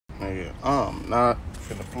Nigga, I'm not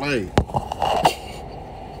finna play.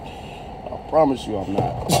 I promise you I'm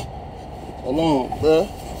not. Hold on, bruh.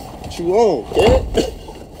 What you on, kid?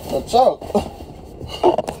 What's up?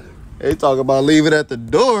 They talk about leave it at the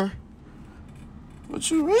door. What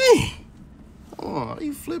you mean? Hold on, how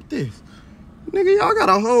you flip this? Nigga, y'all got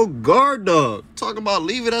a whole guard dog. Talk about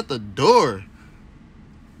leave it at the door.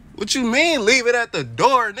 What you mean leave it at the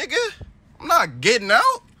door, nigga? I'm not getting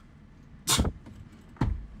out.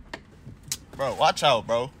 Bro, watch out,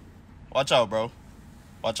 bro. Watch out, bro.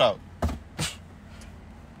 Watch out.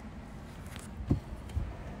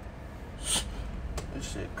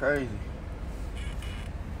 This shit crazy.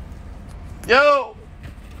 Yo!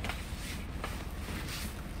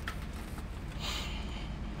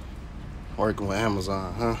 Working with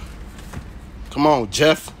Amazon, huh? Come on,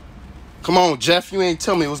 Jeff. Come on, Jeff. You ain't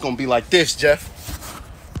tell me it was gonna be like this, Jeff.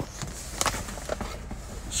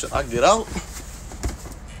 Should I get out?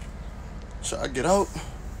 Should I get out?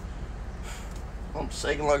 I'm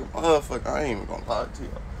shaking like a motherfucker. I ain't even gonna lie to you.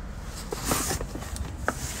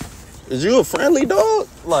 Is you a friendly dog?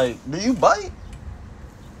 Like, do you bite?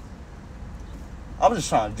 I'm just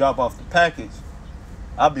trying to drop off the package.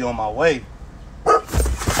 I'll be on my way.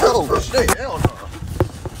 Oh, shit. Hell no.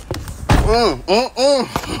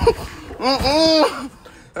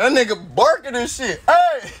 That nigga barking and shit.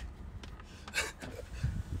 Hey!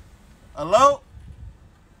 Hello?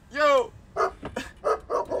 Yo!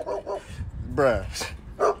 Bruh.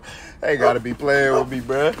 They gotta be playing with me,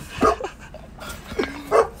 bruh.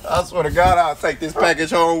 I swear to God, I'll take this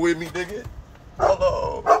package home with me, nigga.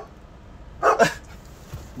 Hello.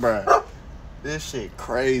 Bruh. This shit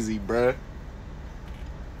crazy, bruh.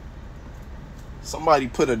 Somebody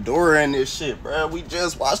put a door in this shit, bruh. We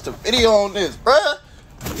just watched a video on this, bruh.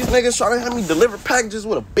 These niggas trying to have me deliver packages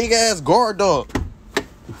with a big ass guard dog.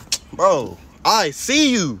 Bro, I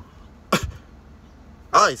see you.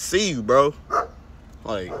 I see you, bro.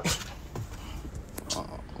 Like,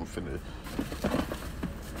 I'm finna.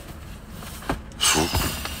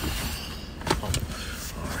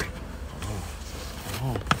 Alright.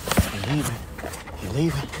 Hold on. You leaving? You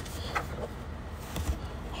leaving?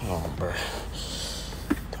 Hold on, bro.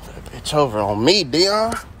 Throw that bitch over on me,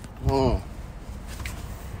 Dion.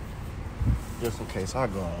 Just in case I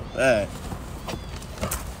go on that.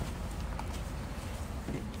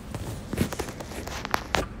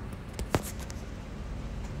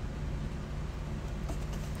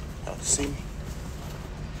 Y'all see me?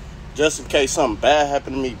 Just in case something bad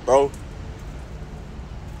happened to me, bro.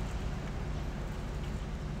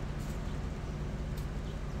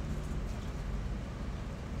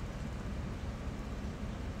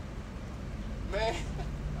 Man.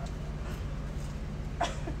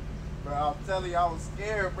 Bro, I'm telling you, I was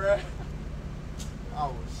scared, bro. I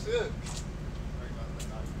was shook.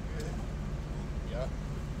 Yeah.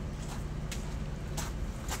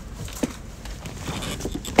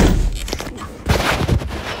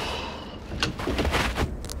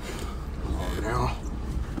 Oh, now.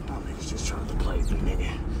 Y'all niggas just trying to play me, nigga.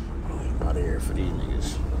 I'm out of here for these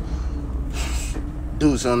niggas.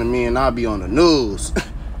 Do something to me and I'll be on the news.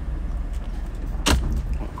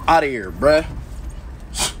 Out of here, bruh.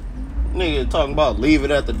 Nigga talking about leave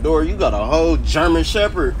it at the door. You got a whole German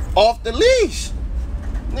Shepherd off the leash.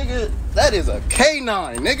 Nigga, that is a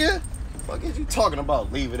K9, nigga. Fuck is you talking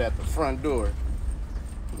about leave it at the front door?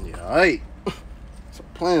 Yeah, alright. So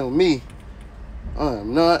playing with me. I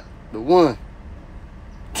am not the one.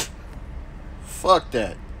 Fuck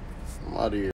that. I'm out of here.